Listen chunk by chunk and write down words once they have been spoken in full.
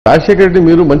రాజశేఖర్ రెడ్డి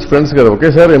మీరు మంచి ఫ్రెండ్స్ కదా,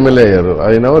 ఒకేసారి ఎమ్మెల్యే అయ్యారు.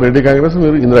 ఆయన రెడ్డి కాంగ్రెస్,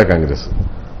 మీరు ఇందిరా కాంగ్రెస్.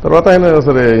 తర్వాత ఆయన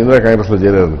సరే ఇందిరా కాంగ్రెస్లో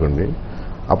చేరారు అనుకోండి.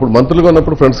 అప్పుడు మంత్రులుగా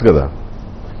ఉన్నప్పుడు ఫ్రెండ్స్ కదా,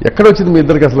 ఎక్కడ వచ్చింది మీ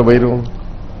ఇద్దరికి అసలు వైరం?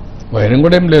 వైరం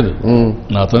కూడా ఏం లేదు.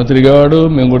 నాతో తిరిగేవాడు,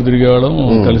 మేము కూడా తిరిగేవాడు,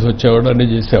 కలిసి వచ్చేవాడు, అన్ని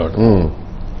చేసేవాడు.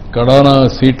 కడాన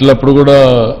సీట్లప్పుడు కూడా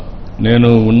నేను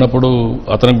ఉన్నప్పుడు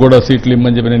అతనికి కూడా సీట్లు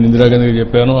ఇమ్మని చెప్పి నేను ఇందిరాగాంధీకి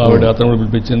చెప్పాను. ఆవిడ అతను కూడా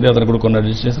పిలిపించింది, అతను కూడా కొన్ని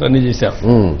అడ్జస్ట్ చేశారు, అన్ని చేశాను.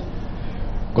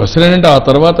 క్వశ్చన్ ఏంటంటే ఆ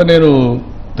తర్వాత నేను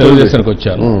తెలుగుదేశానికి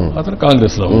వచ్చాను. అతను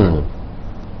కాంగ్రెస్ లో ఉన్నాడు.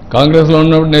 కాంగ్రెస్ లో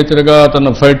ఉన్నప్పుడు నేచర్గా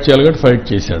అతను ఫైట్ చేయాలి కాబట్టి ఫైట్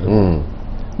చేశాడు.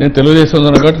 నేను తెలుగుదేశం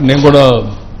ఉన్నాను కాబట్టి నేను కూడా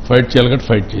ఫైట్ చేయాలి కాబట్టి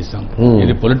ఫైట్ చేశాను.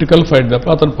 ఇది పొలిటికల్ ఫైట్ తప్ప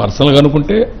అతను పర్సనల్ గా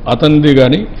అనుకుంటే అతనిది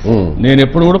కానీ నేను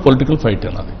ఎప్పుడు కూడా పొలిటికల్ ఫైట్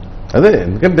అన్నది. అదే,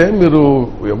 ఎందుకంటే మీరు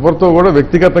ఎవరితో కూడా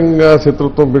వ్యక్తిగతంగా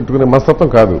శత్రుత్వం పెట్టుకునే మనస్తత్వం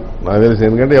కాదు నాకు తెలిసి.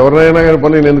 ఎందుకంటే ఎవరైనా కానీ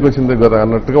పని ఎందుకు వచ్చింది కదా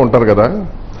అన్నట్టుగా ఉంటారు కదా.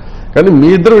 కానీ మీ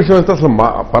ఇద్దరు విషయం వస్తే అసలు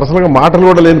పర్సనల్ గా మాటలు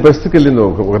కూడా లేని పరిస్థితికి వెళ్ళింది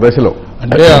ఒక దశలో.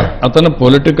 అంటే అతను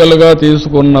పొలిటికల్ గా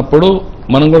తీసుకున్నప్పుడు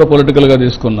మనం కూడా పొలిటికల్ గా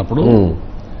తీసుకున్నప్పుడు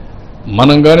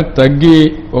మనం కానీ తగ్గి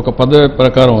ఒక పద్ధతి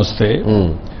ప్రకారం వస్తే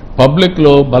పబ్లిక్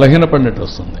లో బలహీనపడినట్టు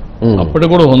వస్తుంది.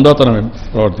 అప్పటికి కూడా హుందాతనం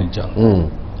ప్రవర్తించాను.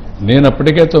 నేను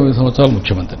అప్పటికే 9 సంవత్సరాలు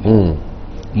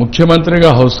ముఖ్యమంత్రిగా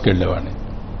హౌస్కి వెళ్ళేవాడిని.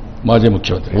 మాజీ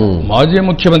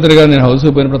ముఖ్యమంత్రిగా నేను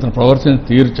హౌస్కి పోయినప్పుడు అతను ప్రవర్తించిన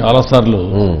తీరు చాలాసార్లు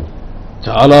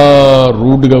చాలా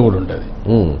రూడ్ గా కూడా ఉండేది.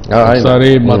 ఒకసారి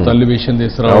మా తల్లి విషయం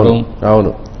తీసుకురావడం,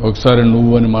 ఒకసారి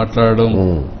నువ్వు అని మాట్లాడడం,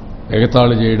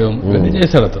 ఎగతాళి చేయడం, ఇవన్నీ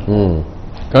చేశాడు అతను.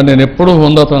 కానీ నేను ఎప్పుడూ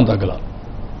హుందాతనం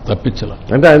తప్పించలా.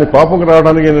 అంటే ఆయన కోపంకి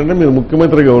రావడానికి ఏంటంటే మీరు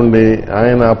ముఖ్యమంత్రిగా ఉండి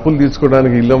ఆయన అప్పులు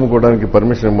తీసుకోవడానికి, ఇల్లు అమ్ముకోవడానికి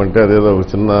పర్మిషన్ ఇవ్వమంటే అదేదో ఒక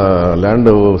చిన్న ల్యాండ్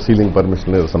సీలింగ్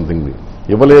పర్మిషన్ ఏదో సంథింగ్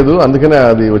ఇవ్వలేదు, అందుకనే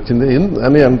అది వచ్చింది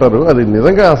అని అంటారు. అది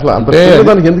నిజంగా అసలు అంత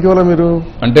దానికి ఎందుకు ఇవ్వాలా మీరు?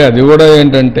 అంటే అది కూడా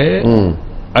ఏంటంటే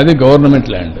అది గవర్నమెంట్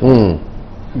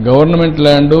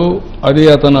ల్యాండ్, అది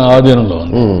అతని ఆధీనంలో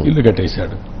ఉంది. ఇల్లు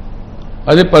కట్టేశాడు,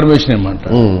 అది పర్మిషన్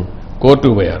ఇమ్మంటాడు.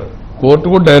 కోర్టుకు పోయారు, కోర్టు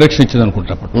కూడా డైరెక్షన్ ఇచ్చింది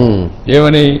అనుకుంటున్నప్పుడు.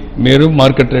 ఏమని, మీరు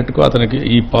మార్కెట్ రేటుకు అతనికి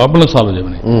ఈ ప్రాబ్లం సాల్వ్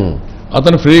చేయమని.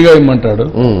 అతను ఫ్రీగా ఇమ్మంటాడు,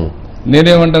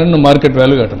 నేనేమంటాను నువ్వు మార్కెట్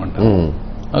వాల్యూ కట్టమంటాను.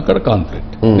 అక్కడ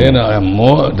కాన్ఫ్లిక్ట్. నేను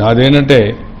అదేంటంటే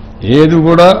ఏది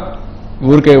కూడా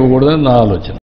ఊరికే ఇవ్వకూడదని నా ఆలోచన.